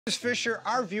Mrs. Fisher,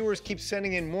 our viewers keep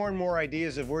sending in more and more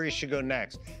ideas of where you should go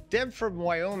next. Deb from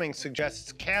Wyoming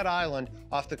suggests Cat Island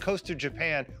off the coast of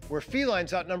Japan, where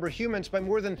felines outnumber humans by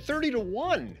more than 30 to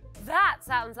 1. That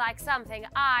sounds like something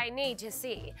I need to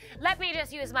see. Let me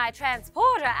just use my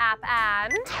transporter app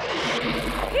and...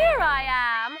 here I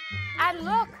am! And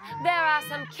look, there are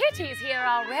some kitties here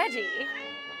already.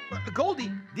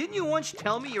 Goldie, didn't you once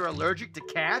tell me you're allergic to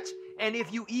cats? And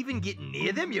if you even get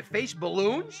near them, you face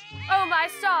balloons? Oh, my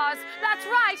stars. That's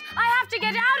right. I have to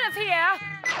get out of here.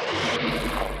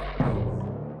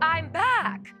 I'm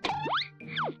back.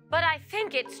 But I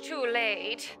think it's too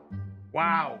late.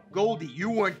 Wow, Goldie,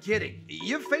 you weren't kidding.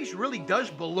 Your face really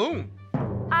does balloon.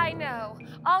 I know.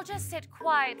 I'll just sit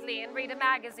quietly and read a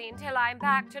magazine till I'm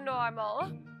back to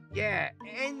normal. Yeah,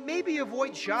 and maybe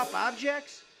avoid sharp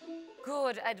objects?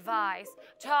 Good advice.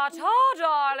 Ta-ta,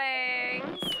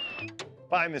 darlings.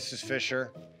 Bye, Mrs.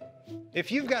 Fisher.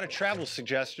 If you've got a travel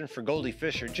suggestion for Goldie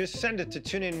Fisher, just send it to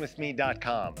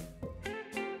tooninwithme.com.